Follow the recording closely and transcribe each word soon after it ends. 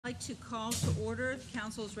to call to order the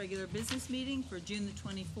council's regular business meeting for June the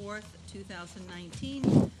 24th,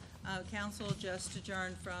 2019. Council just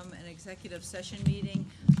adjourned from an executive session meeting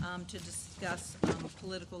to discuss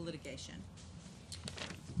political litigation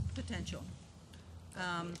potential.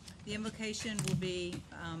 The invocation will be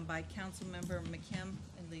by Councilmember McKim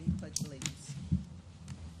and leading the Pledge of Allegiance.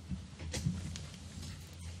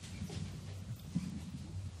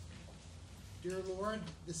 Dear Lord,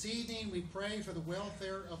 this evening we pray for the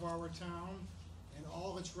welfare of our town and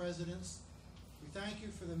all of its residents. We thank you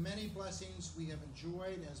for the many blessings we have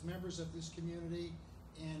enjoyed as members of this community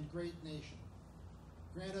and great nation.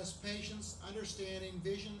 Grant us patience, understanding,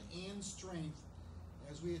 vision, and strength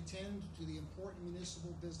as we attend to the important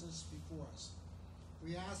municipal business before us.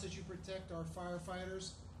 We ask that you protect our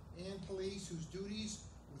firefighters and police whose duties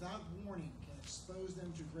without warning can expose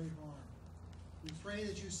them to great harm. We pray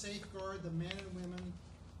that you safeguard the men and women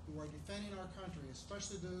who are defending our country,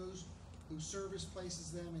 especially those whose service places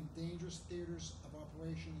them in dangerous theaters of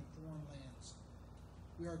operation in foreign lands.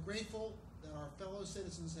 We are grateful that our fellow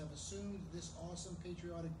citizens have assumed this awesome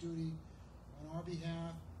patriotic duty on our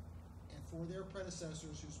behalf and for their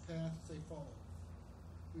predecessors whose paths they followed.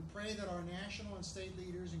 We pray that our national and state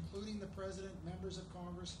leaders, including the President, members of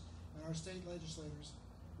Congress, and our state legislators,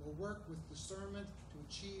 will work with discernment to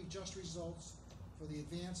achieve just results for the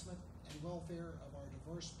advancement and welfare of our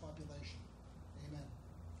diverse population. Amen.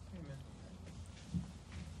 Amen.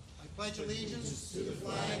 I pledge allegiance to the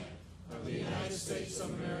flag of the United States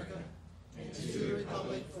of America and to the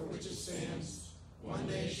republic for which it stands, one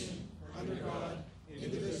nation, under God,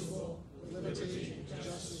 indivisible, with liberty and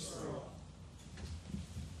justice for all.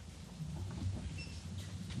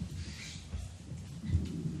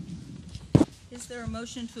 Is there a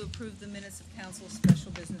motion to approve the minutes of council's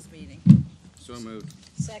special business meeting? So moved.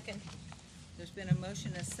 Second. There's been a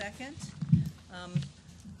motion, a second.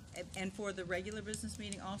 And for the regular business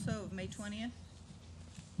meeting also of May 20th?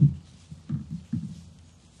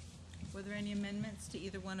 Were there any amendments to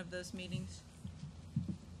either one of those meetings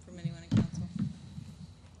from anyone in council?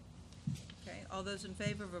 Okay, all those in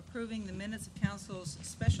favor of approving the minutes of council's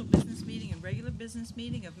special business meeting and regular business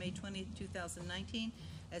meeting of May 20th, 2019,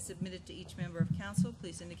 as submitted to each member of council,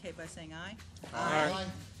 please indicate by saying aye. Aye.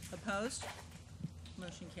 Opposed?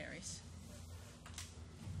 Motion carries.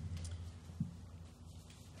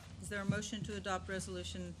 Is there a motion to adopt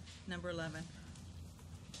resolution number 11?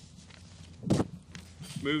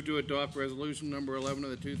 Move to adopt resolution number 11 of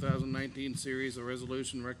the 2019 series, a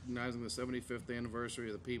resolution recognizing the 75th anniversary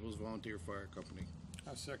of the People's Volunteer Fire Company.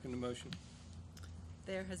 I second the motion.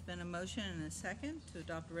 There has been a motion and a second to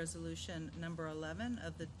adopt resolution number 11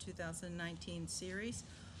 of the 2019 series.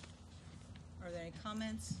 Are there any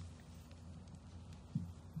comments?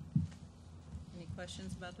 Any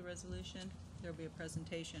questions about the resolution? There will be a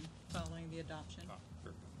presentation following the adoption.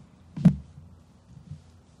 All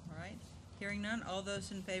right. Hearing none, all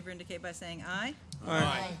those in favor indicate by saying aye.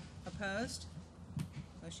 Aye. Opposed?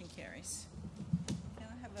 Motion carries. Can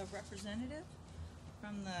I have a representative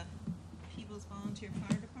from the People's Volunteer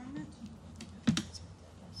Fire Department?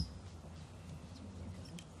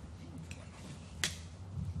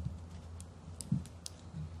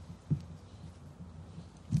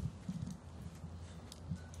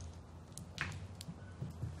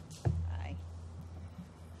 Aye.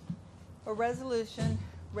 A resolution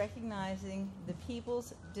recognizing the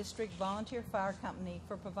People's District Volunteer Fire Company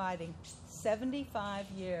for providing 75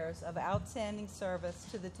 years of outstanding service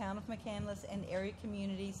to the town of McCandless and area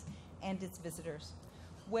communities and its visitors.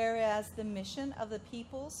 Whereas the mission of the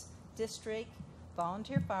People's District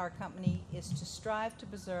Volunteer Fire Company is to strive to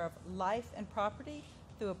preserve life and property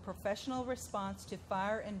through a professional response to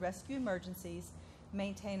fire and rescue emergencies,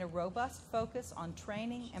 maintain a robust focus on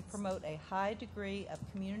training, and promote a high degree of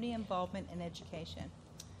community involvement and education.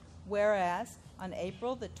 Whereas on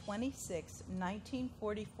April the 26th,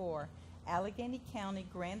 1944, Allegheny County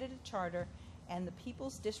granted a charter and the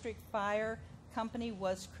People's District Fire Company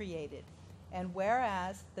was created. And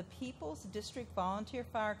whereas the People's District Volunteer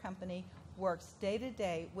Fire Company works day to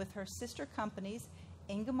day with her sister companies,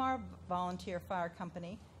 Ingomar Volunteer Fire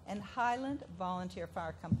Company and Highland Volunteer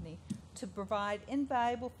Fire Company, to provide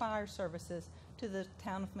invaluable fire services to the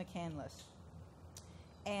town of McCandless.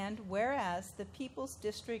 And whereas the People's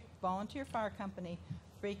District Volunteer Fire Company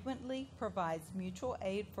frequently provides mutual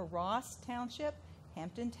aid for Ross Township,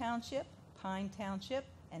 Hampton Township, Pine Township,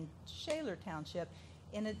 and Shaler Township,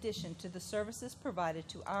 in addition to the services provided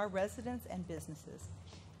to our residents and businesses.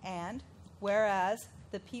 And whereas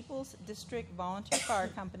the People's District Volunteer Fire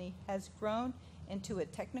Company has grown into a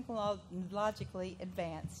technologically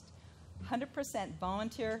advanced 100%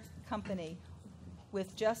 volunteer company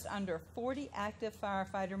with just under 40 active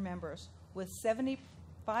firefighter members, with 75%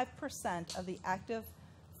 of the active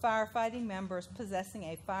firefighting members possessing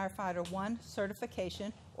a Firefighter 1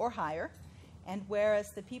 certification or higher. And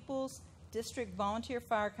whereas the People's District Volunteer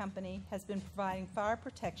Fire Company has been providing fire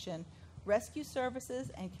protection, rescue services,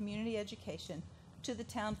 and community education to the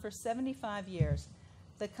town for 75 years,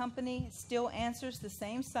 the company still answers the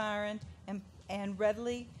same siren and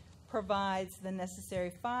readily provides the necessary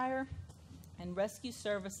fire and rescue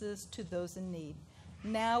services to those in need.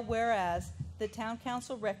 Now, whereas the Town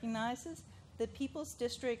Council recognizes the People's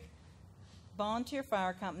District Volunteer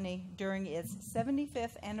Fire Company during its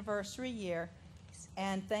 75th anniversary year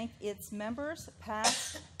and thank its members,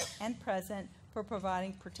 past and present, for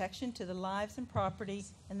providing protection to the lives and property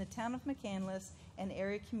in the town of McCandless and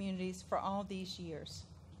area communities for all these years.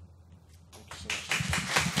 Thank you so much.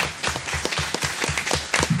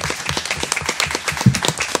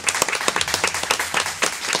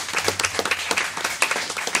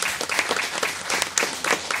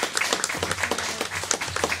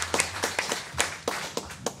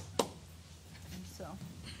 And so,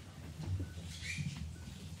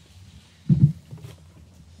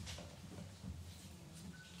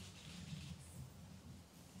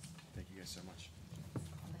 Thank you guys so much.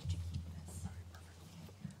 I'll let you keep this. Does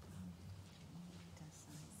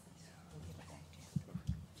sign this. We'll give it back to you.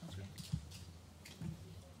 Sounds good.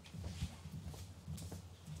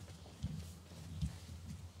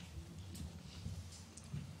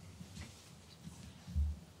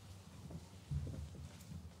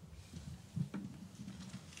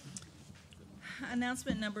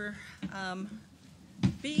 Announcement number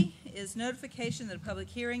B is notification that a public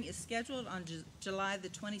hearing is scheduled on July the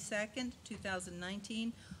 22nd,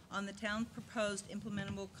 2019 on the town's proposed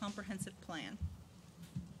implementable comprehensive plan.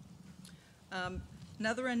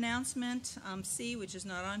 Another announcement, C, which is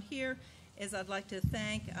not on here, is I'd like to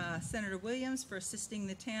thank Senator Williams for assisting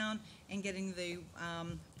the town in getting the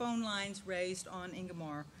phone lines raised on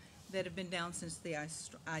Ingomar that have been down since the ice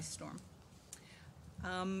storm.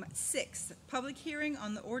 6, public hearing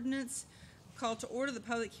on the ordinance. Call to order the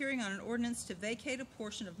public hearing on an ordinance to vacate a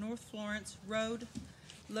portion of North Florence Road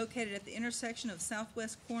located at the intersection of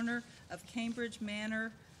southwest corner of Cambridge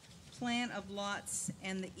Manor plan of lots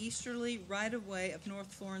and the easterly right-of-way of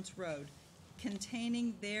North Florence Road,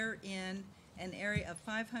 containing therein an area of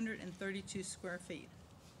 532 square feet.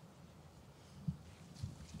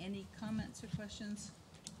 Any comments or questions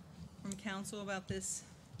from council about this?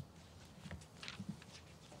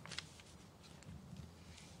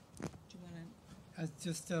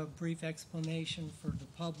 Just a brief explanation for the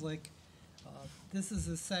public. This is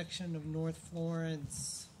a section of North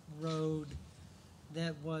Florence Road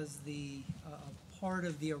that was the part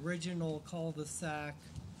of the original cul-de-sac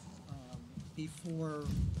before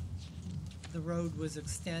the road was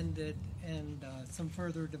extended and some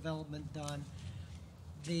further development done.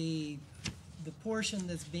 The portion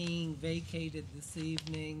that's being vacated this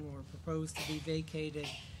evening, or proposed to be vacated,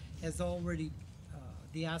 has already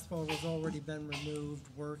the asphalt has already been removed.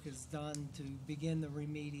 Work is done to begin the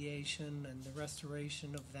remediation and the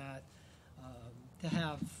restoration of that, to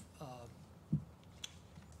have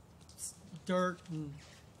dirt and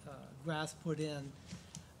grass put in.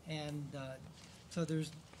 And so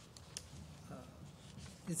there's,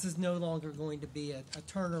 this is no longer going to be a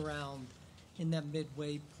turnaround in that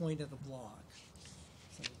midway point of the block.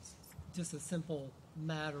 So it's just a simple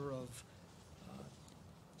matter of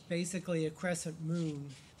basically a crescent moon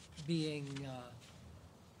being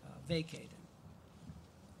vacated.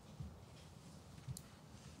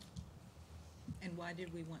 And why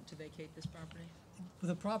did we want to vacate this property?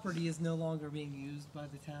 The property is no longer being used by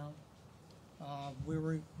the town.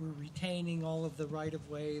 We're retaining all of the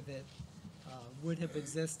right-of-way that would have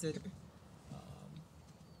existed.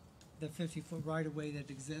 The 50-foot right-of-way that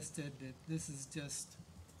existed, this is just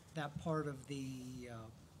that part of the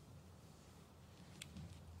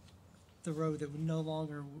road that would no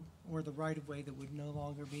longer, or the right-of-way that would no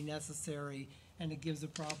longer be necessary, and it gives the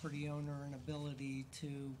property owner an ability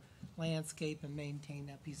to landscape and maintain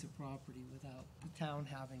that piece of property without the town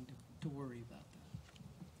having to worry about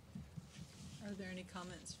that. Are there any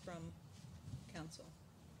comments from council?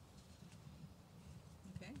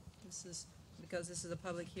 Okay, because this is a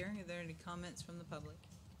public hearing, are there any comments from the public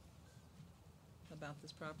about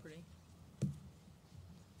this property?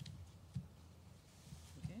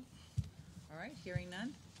 Okay, all right, hearing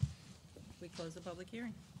none, we close the public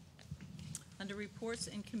hearing. Under reports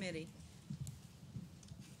in committee,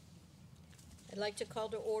 I'd like to call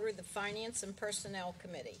to order the Finance and Personnel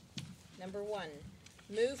Committee. Number 1,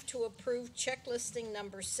 move to approve check listing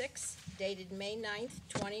number 6 dated May 9th,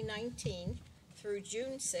 2019 through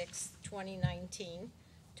June 6, 2019,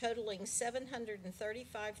 totaling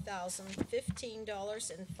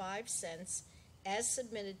 $735,015.05 as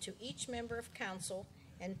submitted to each member of council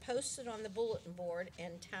and posted on the bulletin board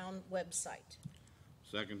and town website.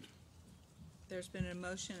 Second. There's been a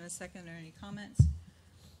motion and a second. Are there any comments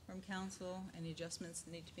from council? Any adjustments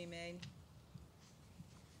that need to be made?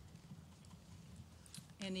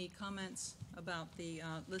 Any comments about the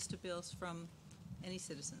list of bills from any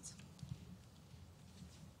citizens?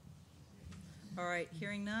 All right,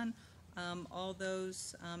 hearing none. All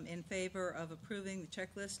those in favor of approving the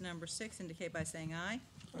checklist number 6 indicate by saying aye.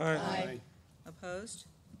 Aye. Opposed?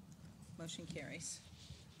 Motion carries.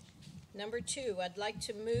 Number 2, I'd like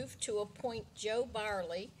to move to appoint Joe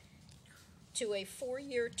Barley to a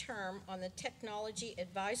 4-year term on the Technology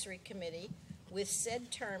Advisory Committee with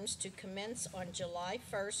said terms to commence on July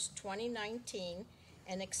 1st, 2019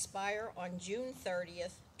 and expire on June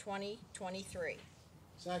 30th, 2023.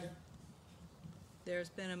 Second. There's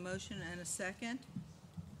been a motion and a second.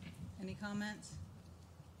 Any comments?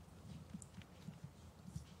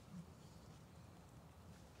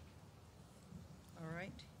 All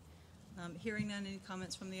right. Hearing none, any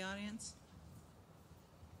comments from the audience?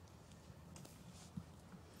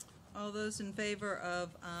 All those in favor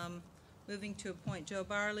of moving to appoint Joe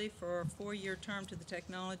Barley for a 4-year term to the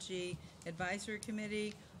Technology Advisory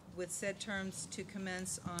Committee with said terms to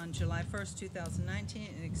commence on July 1st, 2019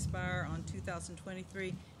 and expire on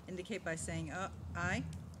 2023 indicate by saying aye.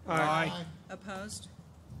 Aye. Opposed?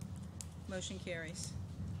 Motion carries.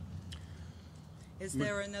 Is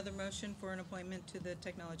there another motion for an appointment to the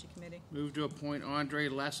Technology Committee? Move to appoint Andre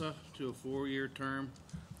Lessa to a 4-year term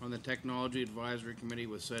on the Technology Advisory Committee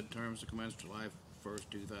with said terms to commence July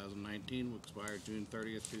 1st, 2019, will expire June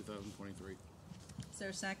 30th, 2023. Is there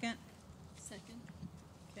a second? Second.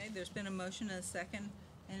 Okay, there's been a motion and a second.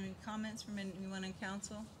 Any comments from anyone in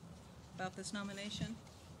council about this nomination?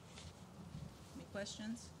 Any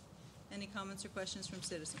questions? Any comments or questions from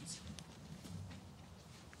citizens?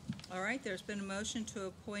 All right, there's been a motion to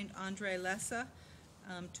appoint Andre Lessa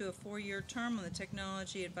to a 4-year term on the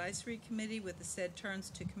Technology Advisory Committee with the said terms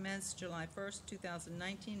to commence July 1st,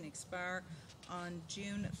 2019 and expire on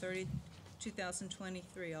June 30th,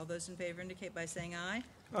 2023. All those in favor indicate by saying aye.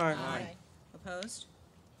 Aye. Opposed?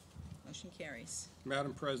 Motion carries.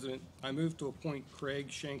 Madam President, I move to appoint Craig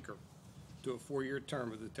Schenker to a 4-year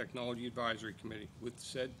term of the Technology Advisory Committee with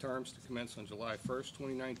said terms to commence on July 1st,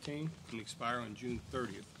 2019 and expire on June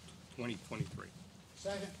 30th, 2023.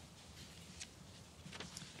 Second.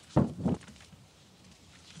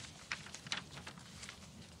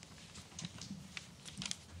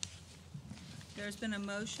 There's been a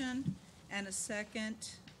motion and a second.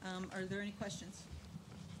 Are there any questions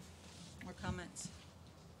or comments?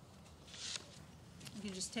 You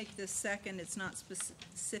can just take this second. It's not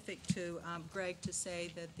specific to Greg to say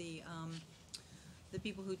that the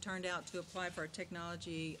people who turned out to apply for our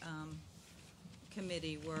technology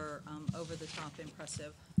committee were over the top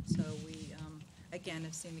impressive. So we, again,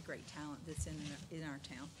 have seen the great talent that's in our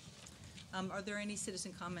town. Are there any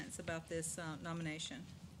citizen comments about this nomination?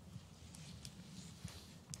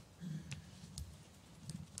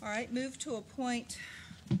 All right, move to appoint.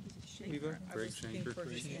 Weaver. I Greg was looking Schenker, for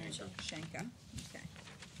Greg his name. Schenker. Schenker, okay.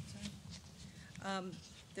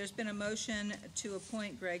 There's been a motion to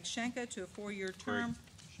appoint Greg Schenker to a 4-year term.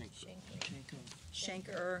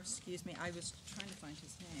 Schenker, excuse me, I was trying to find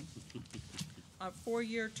his name. A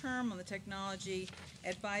 4-year term on the Technology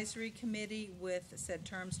Advisory Committee with said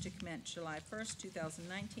terms to commence July 1st,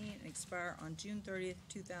 2019 and expire on June 30th,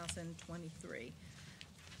 2023.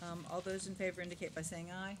 All those in favor indicate by saying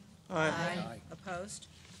aye. Aye. Opposed?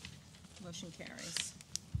 Motion carries.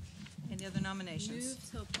 Any other nominations?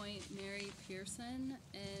 Move to appoint Mary Pearson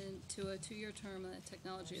to a 2-year term on the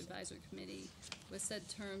Technology Advisory Committee with said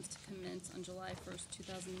terms to commence on July 1st,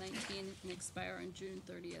 2019 and expire on June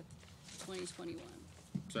 30th, 2021.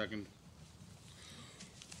 Second.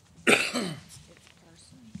 It's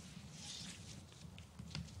Carson.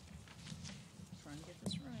 Trying to get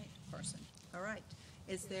this right. Carson. All right.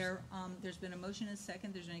 Is there, there's been a motion and a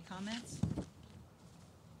second. There's any comments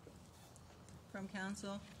from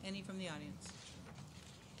council? Any from the audience?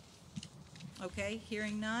 Okay,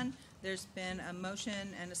 hearing none. There's been a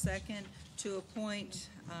motion and a second to appoint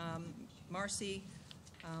Marcy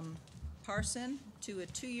Parson to a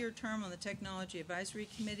 2-year term on the Technology Advisory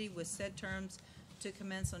Committee with said terms to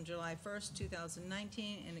commence on July 1st,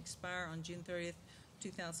 2019 and expire on June 30th,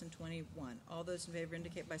 2021. All those in favor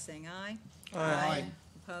indicate by saying aye. Aye.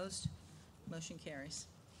 Opposed? Motion carries.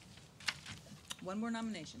 One more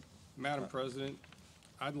nomination. Madam President,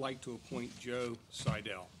 I'd like to appoint Joe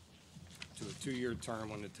Seidel to a 2-year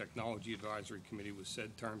term on the Technology Advisory Committee with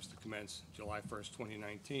said terms to commence July 1st,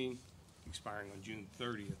 2019, expiring on June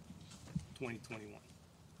 30th, 2021.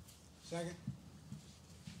 Second?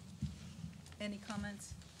 Any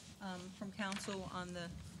comments from council on the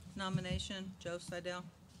nomination? Joe Seidel?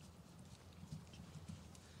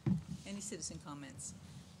 Any citizen comments?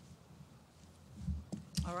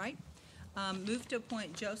 All right. Move to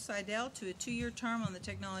appoint Joe Seidel to a 2-year term on the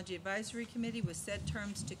Technology Advisory Committee with said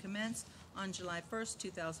terms to commence on July 1st,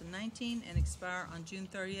 2019 and expire on June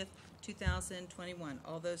 30th, 2021.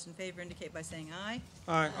 All those in favor indicate by saying aye.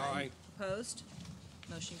 Aye. Opposed?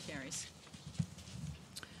 Motion carries.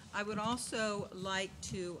 I would also like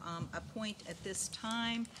to appoint at this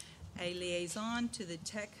time a liaison to the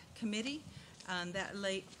Tech Committee.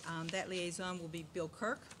 That liaison will be Bill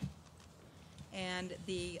Kirk, and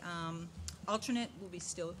the alternate will be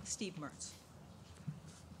still Steve Mertz.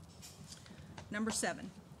 Number 7,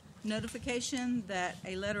 notification that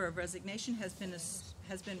a letter of resignation has been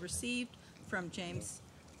received from James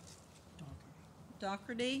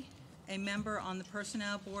Doherty, a member on the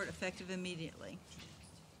Personnel Board, effective immediately.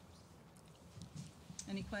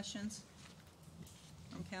 Any questions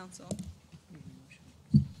from council?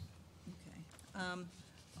 Okay.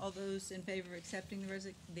 All those in favor of accepting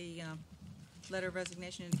the letter of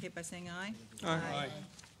resignation indicate by saying aye. Aye.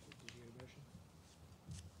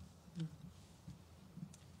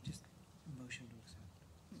 Just motion to accept.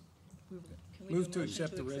 Can we do a Move to motion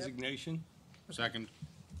accept the resignation. Second.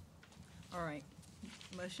 All right.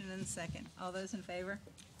 Motion and a second. All those in favor?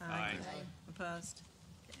 Aye. Opposed?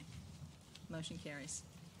 Okay. Motion carries.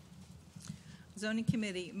 Zoning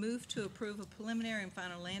Committee, move to approve a preliminary and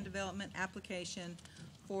final land development application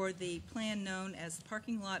for the plan known as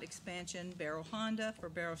Parking Lot Expansion Barrel Honda for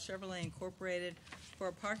Barrel Chevrolet Incorporated for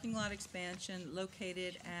a parking lot expansion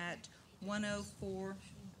located at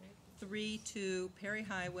 10432 Perry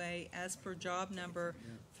Highway as per job number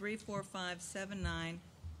 34579,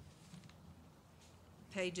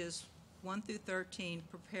 pages 1 through 13,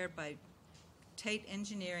 prepared by Tate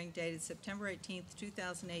Engineering, dated September 18th,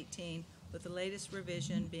 2018, with the latest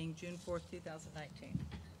revision being June 4th, 2019.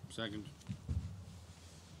 Second.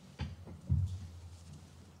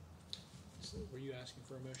 So were you asking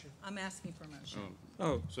for a motion? I'm asking for a motion.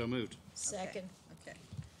 Oh, So moved. Second. Okay.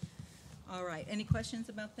 All right. Any questions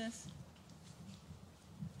about this?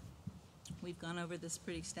 We've gone over this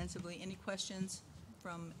pretty extensively. Any questions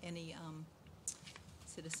from any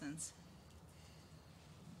citizens?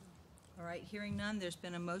 All right. Hearing none, there's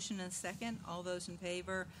been a motion and a second. All those in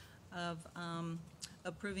favor of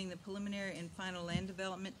approving the preliminary and final land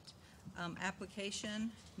development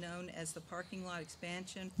application known as the parking lot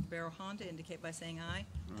expansion for Barrel Honda indicate by saying aye.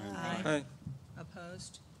 Aye.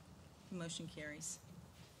 Opposed? Motion carries.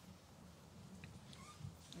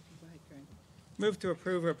 Okay, go ahead, Craig. Move to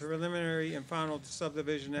approve a preliminary and final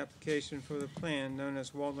subdivision application for the plan known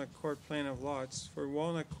as Walnut Court Plan of Lots for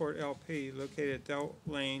Walnut Court LP located at Delt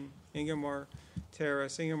Lane, Ingomar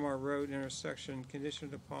Terrace, Ingomar Road intersection,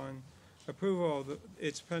 conditioned upon approval of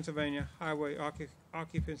its Pennsylvania Highway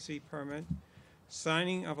occupancy permit,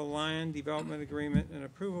 signing of a land development agreement, and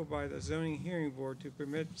approval by the zoning hearing board to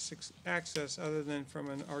permit access other than from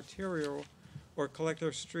an arterial or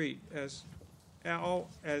collector street as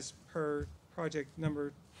per project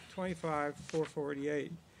number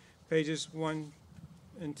 25448, pages 1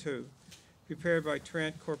 and 2, prepared by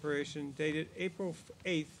Trent Corporation, dated April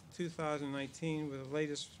 8th, 2019, with the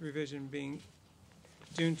latest revision being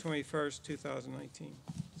June 21st, 2019.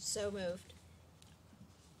 So moved.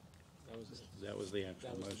 That was the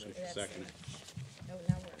actual motion. That's Second. Oh,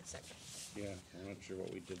 now we're in second. Yeah, I'm not sure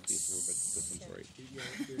what we did before, but this one's right.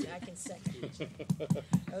 I can second.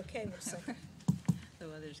 Okay, we'll second.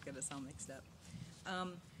 The others get us all mixed up.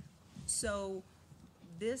 So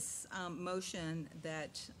this motion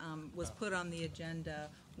that was put on the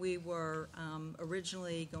agenda, we were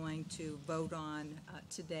originally going to vote on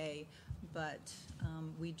today, but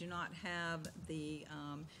we do not have the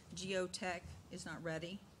geotech is not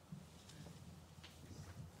ready.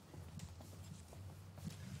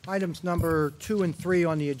 Items number 2 and 3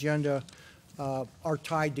 on the agenda are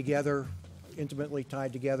tied together, intimately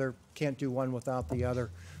tied together. Can't do one without the other.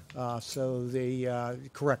 So the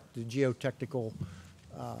geotechnical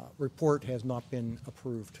report has not been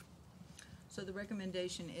approved. So the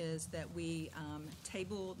recommendation is that we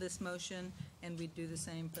table this motion, and we do the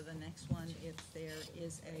same for the next one if there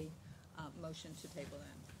is a motion to table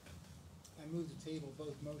that. I move to table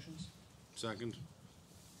both motions. Second.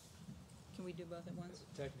 Can we do both at once?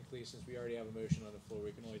 Technically, since we already have a motion on the floor,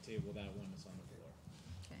 we can only table that one that's on the floor.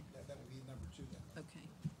 Okay. That would be number 2 then. Okay.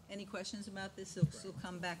 Any questions about this? It'll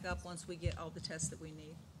come back up once we get all the tests that we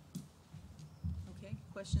need. Okay,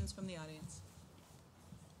 questions from the audience?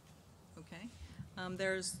 Okay.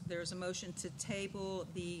 There's a motion to table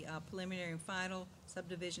the preliminary and final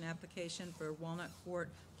subdivision application for Walnut Court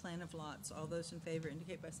Plan of Lots. All those in favor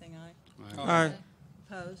indicate by saying aye. Aye.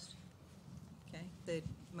 Opposed? Okay, the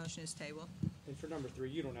motion is tabled. And for number 3,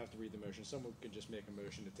 you don't have to read the motion. Someone could just make a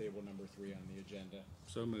motion to table number 3 on the agenda.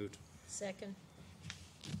 So moved. Second.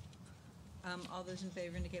 All those in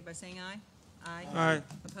favor indicate by saying aye. Aye. Aye.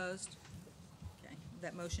 Opposed? Okay,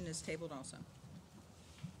 that motion is tabled also.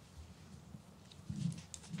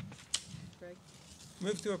 Greg?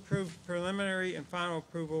 Move to approve preliminary and final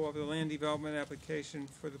approval of the land development application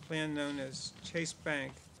for the plan known as Chase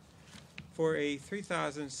Bank for a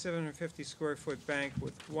 3,750 square foot bank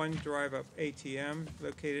with one drive-up ATM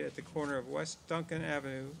located at the corner of West Duncan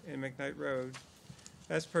Avenue and McKnight Road,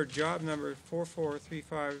 as per job number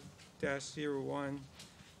 4435-01,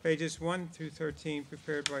 pages 1 through 13,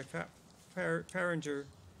 prepared by Farringer,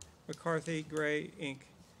 McCarthy, Gray, Inc.,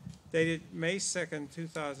 dated May 2nd,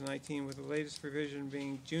 2019, with the latest revision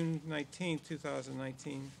being June 19,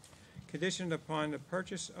 2019, conditioned upon the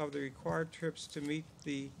purchase of the required trips to meet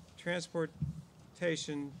the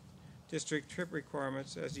Transportation District trip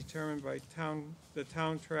requirements as determined by the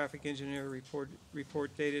town traffic engineer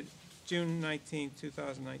report dated June 19,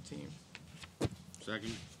 2019.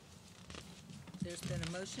 Second. There's been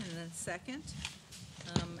a motion and a second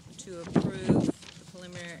to approve the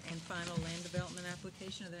preliminary and final land development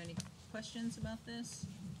application. Are there any questions about this?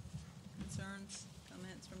 Concerns,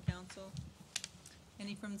 comments from council?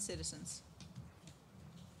 Any from the citizens?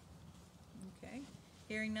 Okay.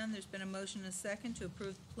 Hearing none, there's been a motion and a second to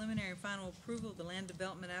approve the preliminary and final approval of the land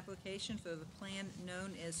development application for the plan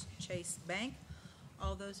known as Chase Bank.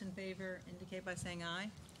 All those in favor indicate by saying aye.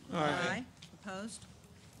 Aye. Opposed?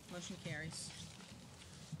 Motion carries.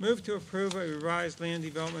 Move to approve a revised land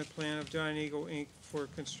development plan of Giant Eagle, Inc. for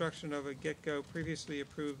construction of a get-go previously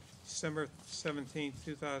approved December 17,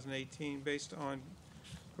 2018, based on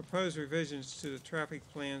proposed revisions to the traffic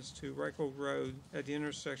plans to Reichel Road at the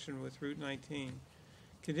intersection with Route 19,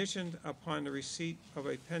 conditioned upon the receipt of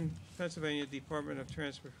a Pennsylvania Department of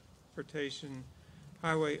Transportation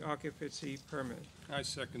highway occupancy permit. I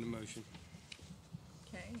second the motion.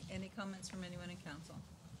 Okay, any comments from anyone in council?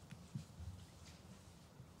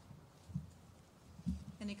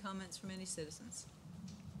 Any comments from any citizens?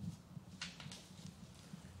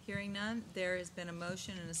 Hearing none, there has been a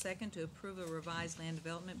motion and a second to approve a revised land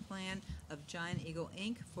development plan of Giant Eagle,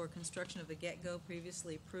 Inc. for construction of a get-go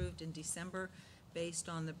previously approved in December based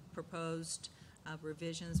on the proposed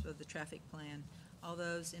revisions of the traffic plan. All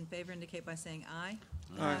those in favor indicate by saying aye.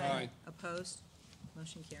 Aye. Opposed?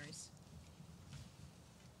 Motion carries.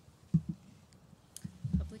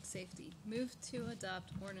 Public safety. Move to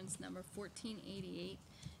adopt ordinance number 1488,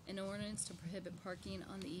 an ordinance to prohibit parking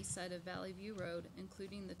on the east side of Valley View Road,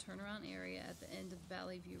 including the turnaround area at the end of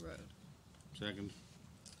Valley View Road. Second.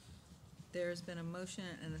 There's been a motion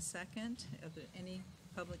and a second. Are there any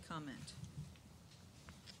public comment?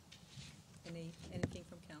 Anything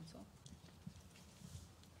from council?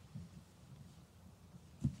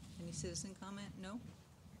 Any citizen comment? No?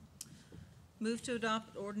 Move to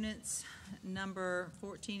adopt ordinance number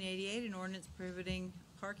 1488, an ordinance prohibiting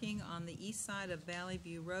parking on the east side of Valley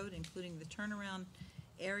View Road, including the turnaround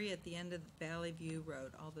area at the end of Valley View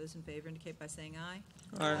Road. All those in favor indicate by saying aye.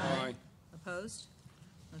 Aye. Opposed?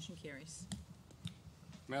 Motion carries.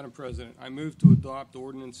 Madam President, I move to adopt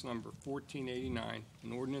ordinance number 1489,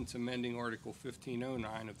 an ordinance amending Article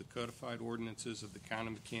 1509 of the codified ordinances of the Town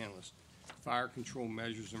of McCandless, fire control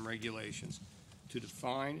measures and regulations, to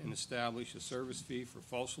define and establish a service fee for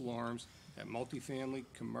false alarms at multifamily,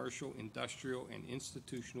 commercial, industrial, and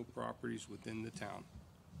institutional properties within the town.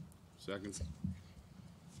 Second.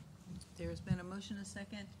 There's been a motion and a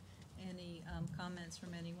second. Any comments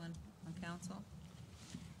from anyone on council?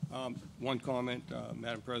 One comment,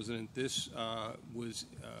 Madam President, this was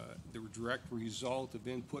the direct result of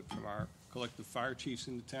input from our collective fire chiefs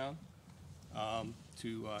in the town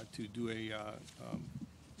to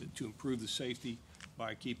improve the safety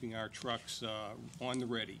by keeping our trucks on the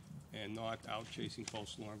ready and not out chasing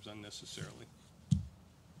false alarms unnecessarily.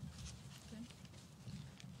 Okay.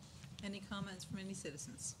 Any comments from any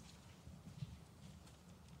citizens?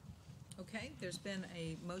 Okay, there's been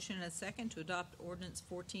a motion and a second to adopt ordinance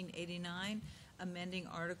 1489, amending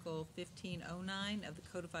Article 1509 of the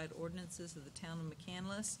codified ordinances of the Town of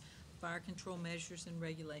McCandless, fire control measures and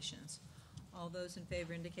regulations. All those in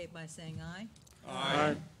favor indicate by saying aye.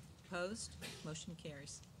 Aye. Opposed? Motion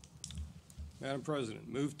carries. Madam President,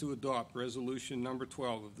 move to adopt Resolution Number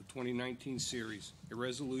 12 of the 2019 series, a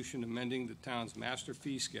resolution amending the town's master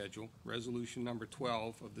fee schedule, Resolution Number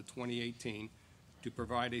 12 of the 2018, to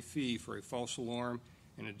provide a fee for a false alarm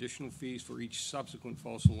and additional fees for each subsequent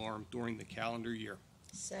false alarm during the calendar year.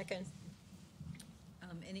 Second.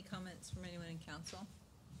 Any comments from anyone in council?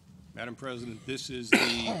 Madam President, this is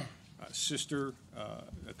the sister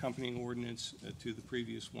accompanying ordinance to the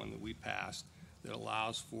previous one that we passed that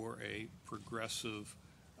allows for a progressive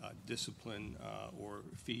discipline or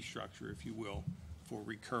fee structure, if you will, for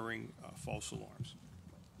recurring false alarms.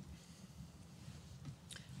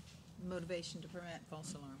 Motivation to prevent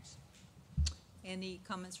false alarms. Any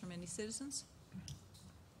comments from any citizens?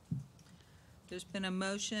 There's been a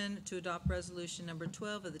motion to adopt resolution number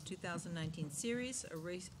 12 of the 2019 series,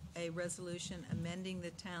 a resolution amending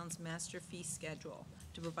the town's master fee schedule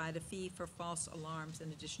to provide a fee for false alarms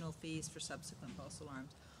and additional fees for subsequent false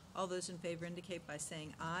alarms. All those in favor indicate by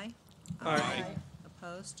saying aye. Aye.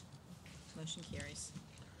 Opposed? Motion carries.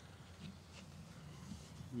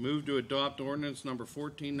 Move to adopt ordinance number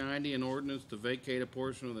 1490, an ordinance to vacate a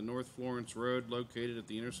portion of the North Florence Road located at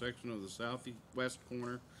the intersection of the southwest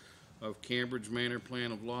corner of Cambridge Manor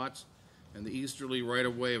Plan of Lots and the easterly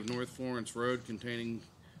right-of-way of North Florence Road containing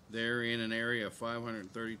therein an area of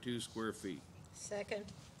 532 square feet. Second.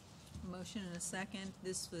 Motion and a second.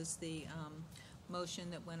 This was the motion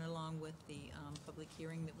that went along with the public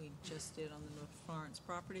hearing that we just did on the North Florence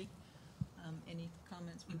property. Any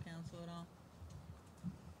comments from council at all?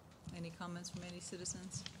 Any comments from any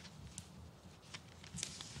citizens?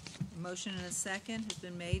 A motion and a second has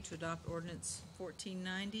been made to adopt ordinance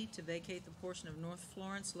 1490 to vacate the portion of North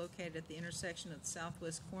Florence located at the intersection of the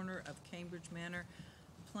southwest corner of Cambridge Manor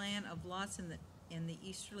Plan of Lots in the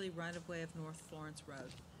easterly right-of-way of North Florence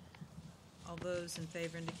Road. All those in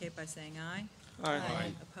favor indicate by saying aye.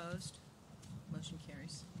 Aye. Opposed? Motion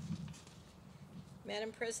carries.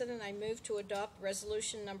 Madam President, I move to adopt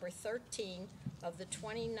resolution number 13 of the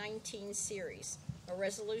 2019 series, a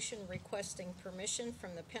resolution requesting permission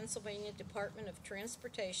from the Pennsylvania Department of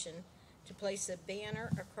Transportation to place a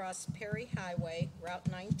banner across Perry Highway, Route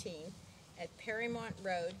 19, at Perrymont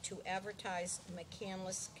Road to advertise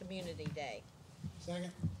McCandless Community Day.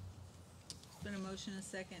 Second. There's been a motion and a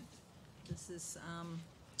second. This is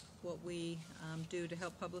what we do to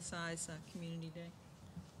help publicize Community Day.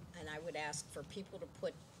 And I would ask for people to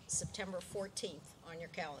put September 14th on your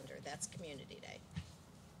calendar. That's Community Day.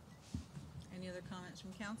 Any other comments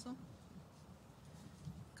from council?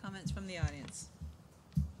 Comments from the audience?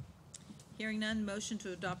 Hearing none, motion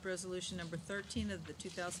to adopt resolution number 13 of the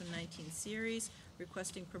 2019 series,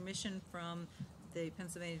 requesting permission from the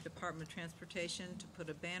Pennsylvania Department of Transportation to put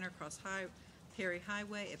a banner across Perry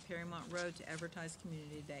Highway at Perrymont Road to advertise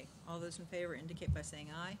Community Day. All those in favor indicate by saying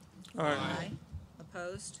aye. Aye.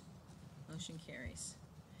 Opposed? Motion carries.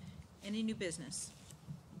 Any new business?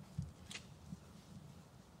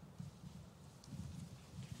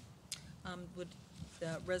 Would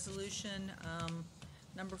the resolution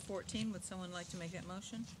number 14, would someone like to make that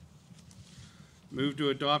motion? Move to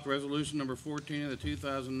adopt resolution number 14 of the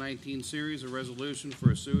 2019 series, a resolution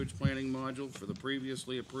for a sewage planning module for the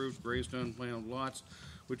previously approved Greystone Plan of Lots,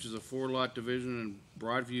 which is a 4-lot division in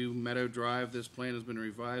Broadview Meadow Drive. This plan has been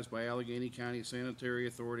revised by Allegheny County Sanitary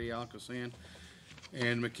Authority, Alcosan,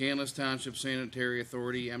 and McCandless Township Sanitary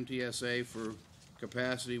Authority, MTSA, for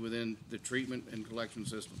capacity within the treatment and collection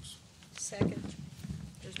systems. Second.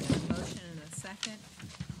 There's been a motion and a second.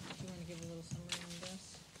 Do you want to give a little summary on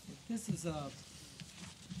this? This is an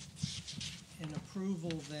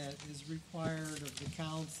approval that is required of the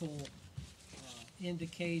council,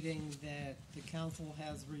 indicating that the council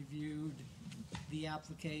has reviewed the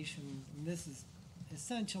application. And this is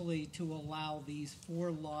essentially to allow these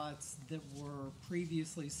 4 lots that were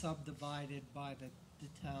previously subdivided by the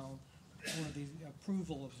town, or the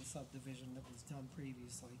approval of the subdivision that was done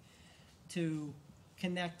previously, to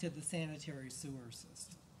connect to the sanitary sewer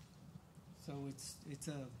system. So it's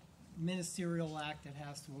a ministerial act that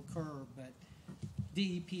has to occur, but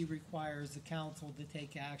DEP requires the council to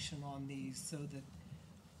take action on these so that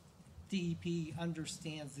DEP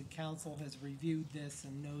understands that council has reviewed this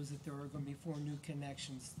and knows that there are going to be 4 new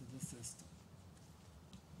connections to the system.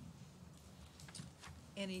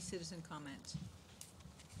 Any citizen comments?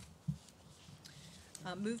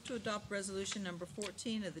 Move to adopt resolution number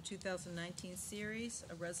 14 of the 2019 series,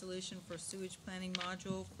 a resolution for sewage planning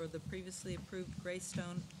module for the previously approved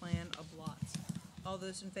Greystone Plan of Lots. All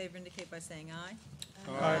those in favor indicate by saying aye.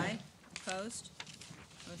 Aye. Opposed?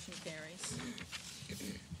 Motion carries.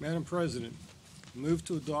 Madam President, Move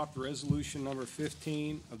to adopt resolution number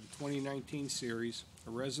 15 of the 2019 series,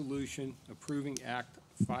 a resolution approving Act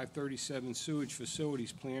 537 Sewage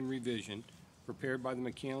Facilities Plan Revision prepared by the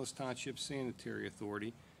McCandless Township Sanitary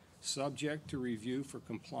Authority, subject to review for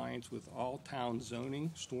compliance with all town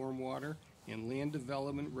zoning, stormwater, and land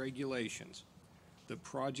development regulations. The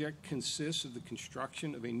project consists of the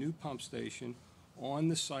construction of a new pump station on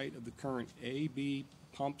the site of the current AB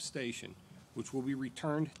pump station, which will be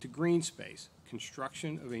returned to green space,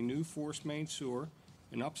 construction of a new force main sewer,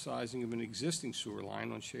 and upsizing of an existing sewer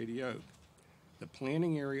line on Shady Oak. The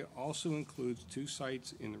planning area also includes 2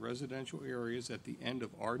 sites in the residential areas at the end of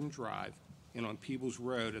Arden Drive and on Peebles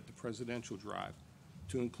Road at the Presidential Drive,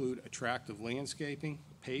 to include attractive landscaping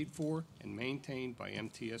paid for and maintained by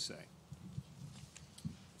MTSA.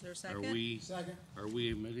 Is there a Are second? we, Second. are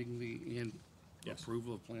we omitting the Yes.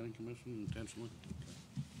 approval of planning commission intentionally?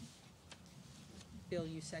 Bill,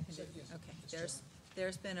 you seconded? Yes. Okay, Yes,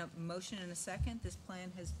 there's been a motion and a second. This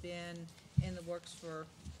plan has been in the works for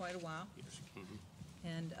quite a while Yes.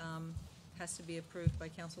 and has to be approved by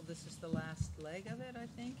council. This is the last leg of it, I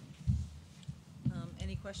think.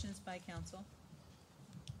 Any questions by council?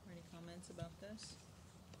 Or any comments about this?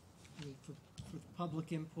 I mean, for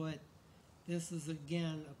public input, this is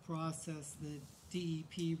again a process that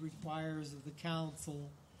DEP requires of the council.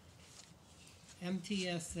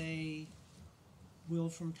 MTSA will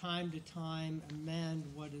from time to time amend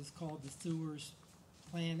what is called the sewers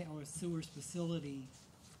plan or sewers facility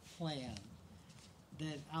plan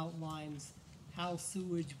that outlines how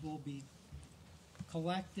sewage will be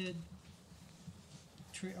collected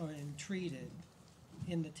and treated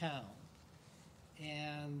in the town.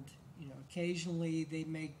 And, you know, occasionally they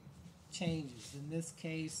make changes. In this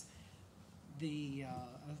case, the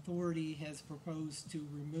authority has proposed to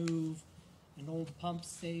remove an old pump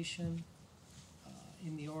station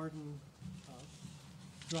in the Arden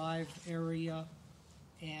Drive area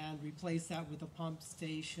and replace that with a pump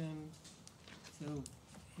station. So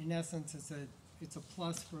in essence, it's a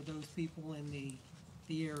plus for those people in the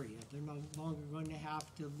area. They're no longer going to have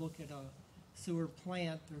to look at a sewer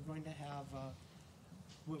plant. They're going to have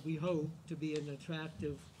what we hope to be an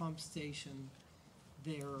attractive pump station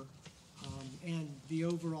there. And the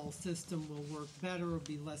overall system will work better, it'll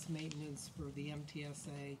be less maintenance for the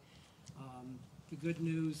MTSA. The good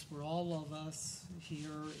news for all of us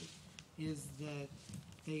here is that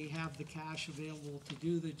they have the cash available to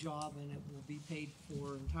do the job, and it will be paid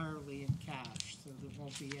for entirely in cash, so there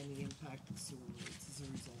won't be any impact to sewer rates as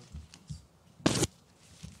a result of this.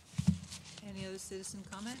 Any other citizen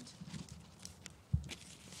comment?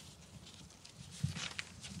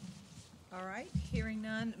 All right, hearing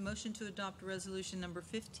none, motion to adopt resolution number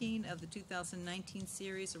 15 of the 2019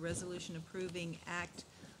 series, a resolution approving Act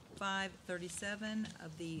 537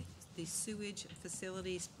 of the sewage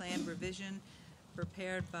facilities plan revision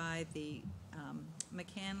prepared by the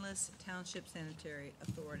McCandless Township Sanitary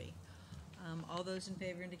Authority. All those in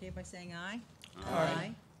favor indicate by saying aye.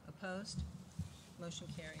 Aye. Opposed? Motion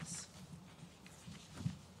carries.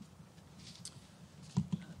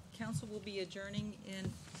 Council will be adjourning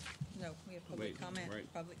in, no, we have public Wait, comment.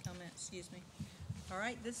 right. Public comment, excuse me. All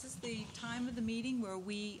right, this is the time of the meeting where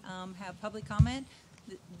we have public comment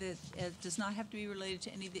that does not have to be related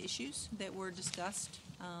to any of the issues that were discussed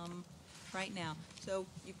right now. So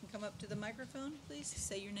you can come up to the microphone, please,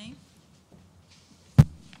 say your name.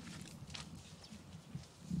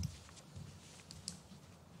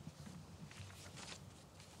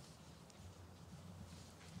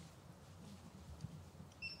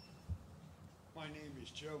 My name is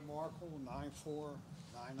Joe Markle,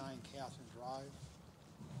 9499 Catherine Drive.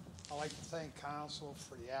 I'd like to thank council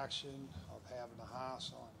for the action of having the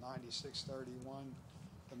house on 9631.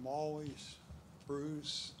 The Mollies,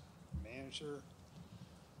 Bruce, manager.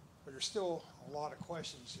 But there's still a lot of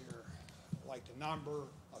questions here, like the number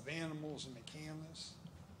of animals in McCandless.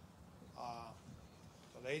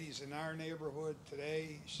 The lady's in our neighborhood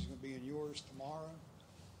today, she's gonna be in yours tomorrow.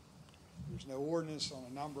 There's no ordinance on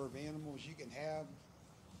the number of animals you can have.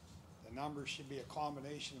 The number should be a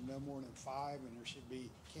combination of no more than 5, and there should be,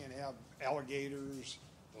 can't have alligators.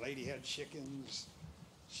 The lady had chickens.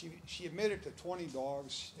 She admitted to 20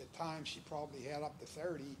 dogs. At times, she probably had up to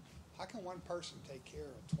 30. How can one person take care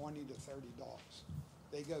of 20 to 30 dogs?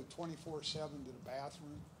 They go 24/7 to the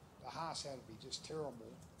bathroom. The house had to be just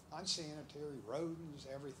terrible. Unsanitary, rodents,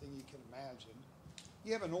 everything you can imagine.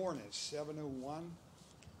 You have an ordinance, 701.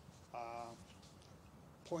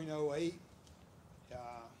 0.08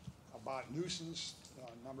 about nuisance,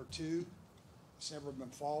 number 2. It's never been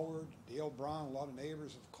followed. Dale Brown, a lot of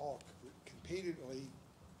neighbors have called repeatedly,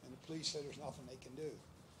 and the police said there's nothing they can do.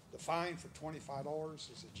 The fine for $25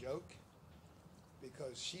 is a joke,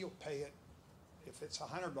 because she'll pay it if it's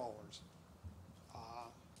 $100.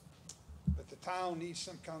 But the town needs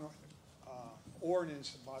some kind of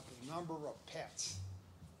ordinance about the number of pets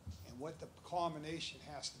and what the combination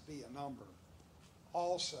has to be a number.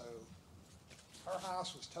 Also, her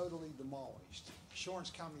house was totally demolished. Insurance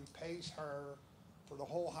company pays her for the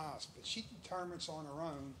whole house, but she determines on her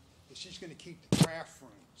own that she's going to keep the craft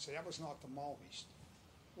room. So that was not demolished.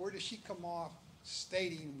 Where does she come off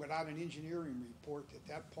stating without an engineering report that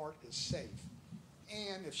that part is safe?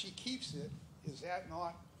 And if she keeps it, is that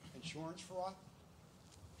not insurance fraud?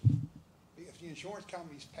 If the insurance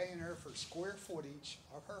company's paying her for square footage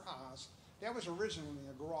of her house, that was originally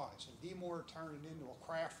a garage, and D-Moore turned it into a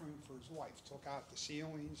craft room for his wife. Took out the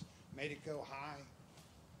ceilings, made it go high.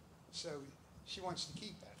 So she wants to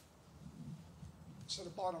keep that. So the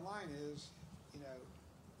bottom line is, you know,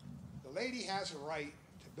 the lady has a right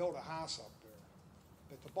to build a house up there,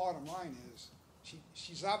 but the bottom line is,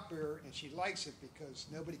 she's up there and she likes it because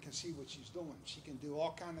nobody can see what she's doing. She can do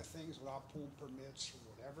all kind of things without pulling permits or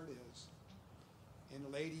whatever it is. And the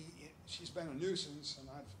lady, she's been a nuisance, and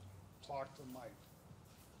I've talked to my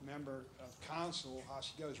member of council how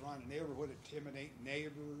she goes around the neighborhood intimidating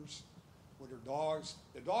neighbors with her dogs.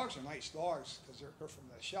 The dogs are nice dogs because they're from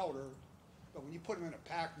the shelter, but when you put them in a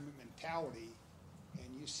pack mentality and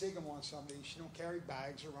you sig them on somebody, she don't carry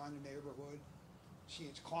bags around the neighborhood. She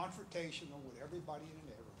is confrontational with everybody in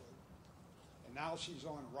the neighborhood. And now she's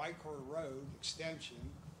on Rycourt Road extension,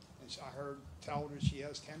 and I heard tell her she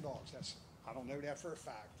has 10 dogs. I don't know that for a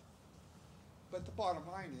fact. But the bottom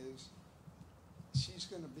line is, she's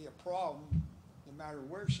going to be a problem no matter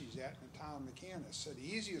where she's at in the town of McCandless. So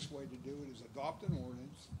the easiest way to do it is adopt an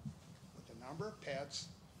ordinance with the number of pets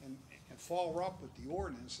and follow up with the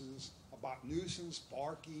ordinances about nuisance,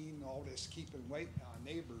 barking, all this, keeping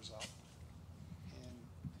neighbors up, and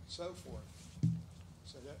so forth.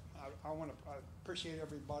 So that I appreciate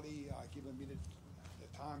everybody giving me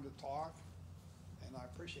the time to talk, and I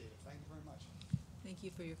appreciate it. Thank you very much. Thank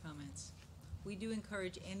you for your comments. We do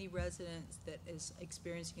encourage any resident that is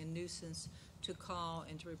experiencing a nuisance to call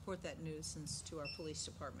and to report that nuisance to our police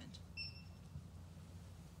department.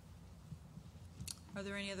 Are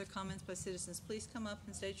there any other comments by citizens? Please come up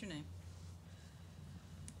and state your name.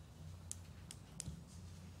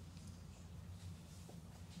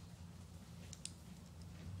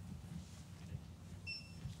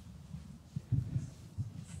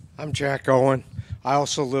 I'm Jack Owen. I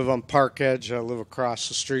also live on Park Edge. I live across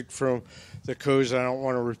the street from the Coos. I don't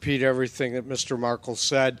want to repeat everything that Mr. Markle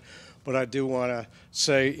said, but I do want to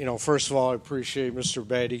say, first of all, I appreciate Mr.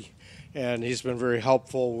 Beatty, and he's been very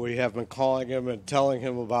helpful. We have been calling him and telling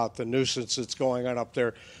him about the nuisance that's going on up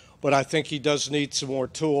there, but I think he does need some more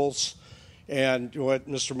tools. And what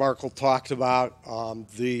Mr. Markle talked about,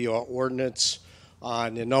 the ordinance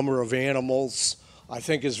on the number of animals, I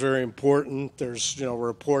think is very important. There's, a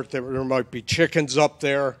report that there might be chickens up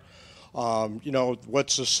there.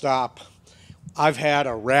 What's to stop? I've had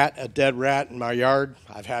a dead rat in my yard.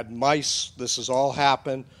 I've had mice. This has all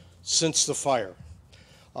happened since the fire.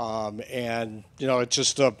 It's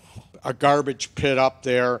just a garbage pit up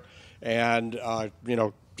there, and,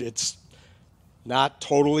 it's not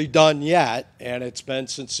totally done yet, and it's been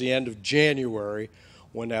since the end of January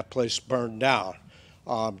when that place burned down.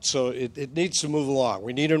 So it needs to move along.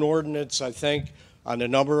 We need an ordinance, I think, on the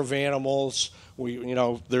number of animals.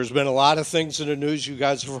 There's been a lot of things in the news. You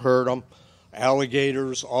guys have heard them.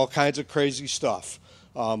 Alligators, all kinds of crazy stuff.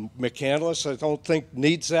 McCandless, I don't think,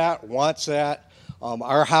 needs that, wants that.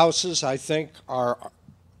 Our houses, I think, are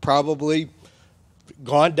probably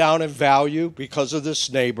gone down in value because of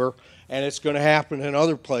this neighbor, and it's going to happen in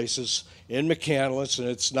other places in McCandless,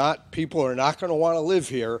 and people are not going to want to live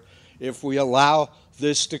here if we allow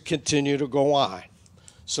this to continue to go on.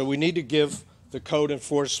 So we need to give the code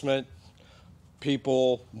enforcement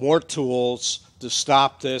people more tools to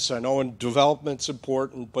stop this. I know development's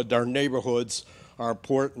important, but our neighborhoods are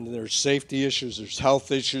important. There's safety issues, there's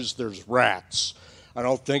health issues, there's rats. I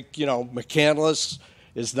don't think, McCandless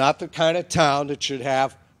is not the kind of town that should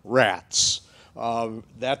have rats.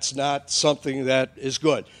 That's not something that is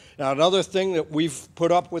good. Now, another thing that we've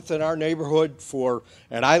put up with in our neighborhood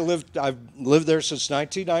and I've lived there since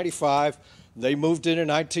 1995. They moved in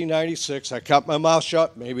 1996. I kept my mouth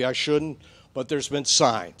shut. Maybe I shouldn't, but there's been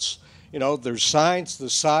signs. There's signs the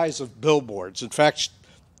size of billboards. In fact,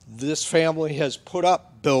 this family has put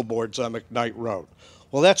up billboards on McKnight Road.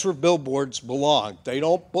 Well, that's where billboards belong. They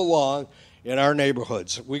don't belong in our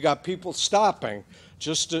neighborhoods. We got people stopping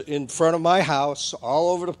just in front of my house all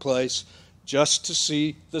over the place just to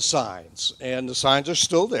see the signs. And the signs are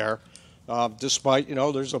still there, despite,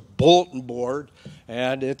 there's a bulletin board,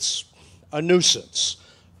 and it's a nuisance.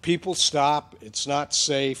 People stop. It's not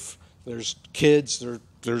safe. There's kids,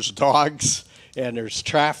 there's dogs, and there's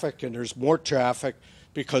traffic, and there's more traffic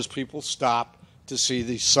because people stop to see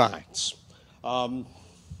these signs. The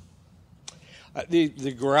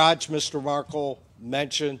garage, Mr. Markle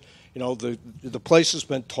mentioned, the place has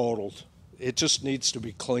been totaled. It just needs to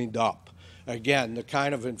be cleaned up. Again, the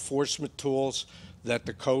kind of enforcement tools that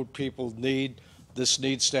the code people need, this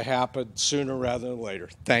needs to happen sooner rather than later.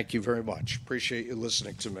 Thank you very much. Appreciate you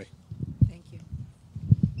listening to me. Thank you.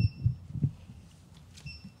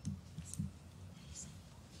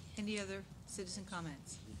 Any other citizen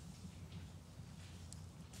comments?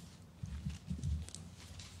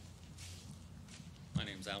 My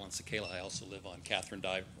name's Alan Sakala. I also live on Catherine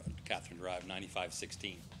Drive,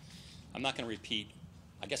 9516. I'm not going to repeat.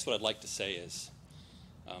 I guess what I'd like to say is,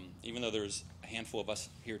 even though there's a handful of us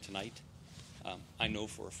here tonight, I know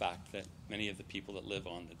for a fact that many of the people that live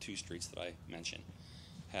on the two streets that I mentioned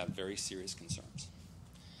have very serious concerns.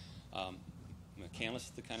 McCandless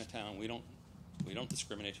is the kind of town we don't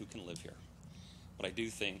discriminate who can live here. But I do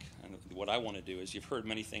think, and what I want to do is, you've heard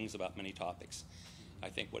many things about many topics. I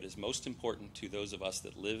think what is most important to those of us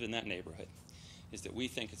that live in that neighborhood is that we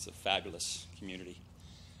think it's a fabulous community.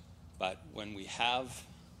 But when we have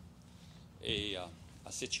a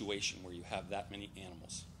situation where you have that many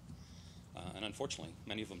animals, and unfortunately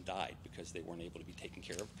many of them died because they weren't able to be taken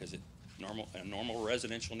care of, because in a normal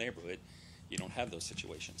residential neighborhood you don't have those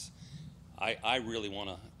situations. I really want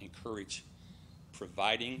to encourage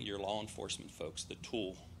providing your law enforcement folks the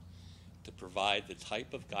tool to provide the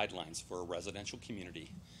type of guidelines for a residential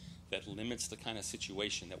community that limits the kind of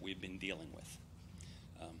situation that we've been dealing with.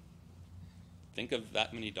 Think of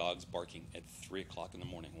that many dogs barking at 3 o'clock in the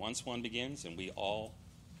morning. Once one begins, and we all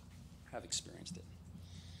have experienced it,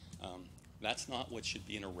 that's not what should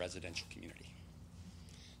be in a residential community.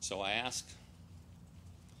 So I ask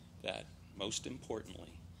that, most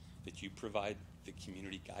importantly, that you provide the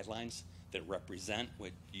community guidelines that represent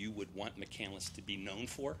what you would want McCandless to be known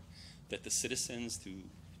for, that the citizens who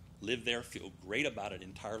live there feel great about it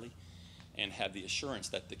entirely, and have the assurance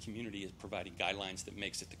that the community is providing guidelines that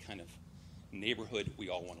makes it the kind of neighborhood we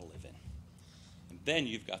all want to live in. And then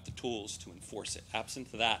you've got the tools to enforce it.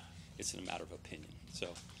 Absent to that, it's a matter of opinion.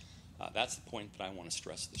 So that's the point that I want to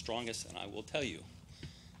stress the strongest, and I will tell you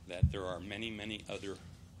that there are many, many other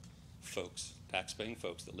folks, tax-paying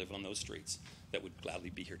folks that live on those streets that would gladly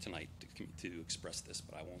be here tonight to express this,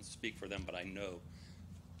 but I won't speak for them, but I know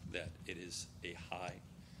that it is a high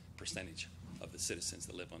percentage of the citizens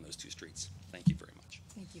that live on those two streets. Thank you very much.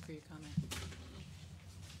 Thank you for your comment.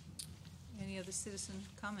 Any other citizen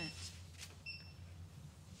comments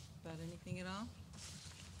about anything at all?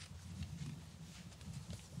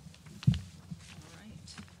 All right.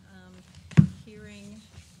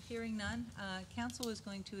 Hearing none, council is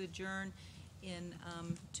going to adjourn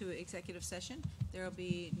to executive session. There will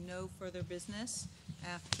be no further business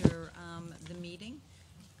after the meeting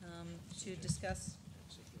to discuss.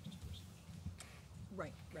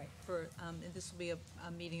 Right. For this will be a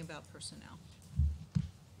meeting about personnel.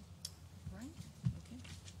 Right. Okay.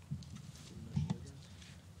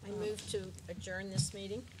 I move to adjourn this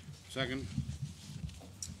meeting. Second.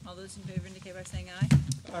 All those in favor indicate by saying aye.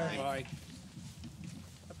 Aye.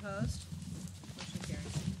 Opposed?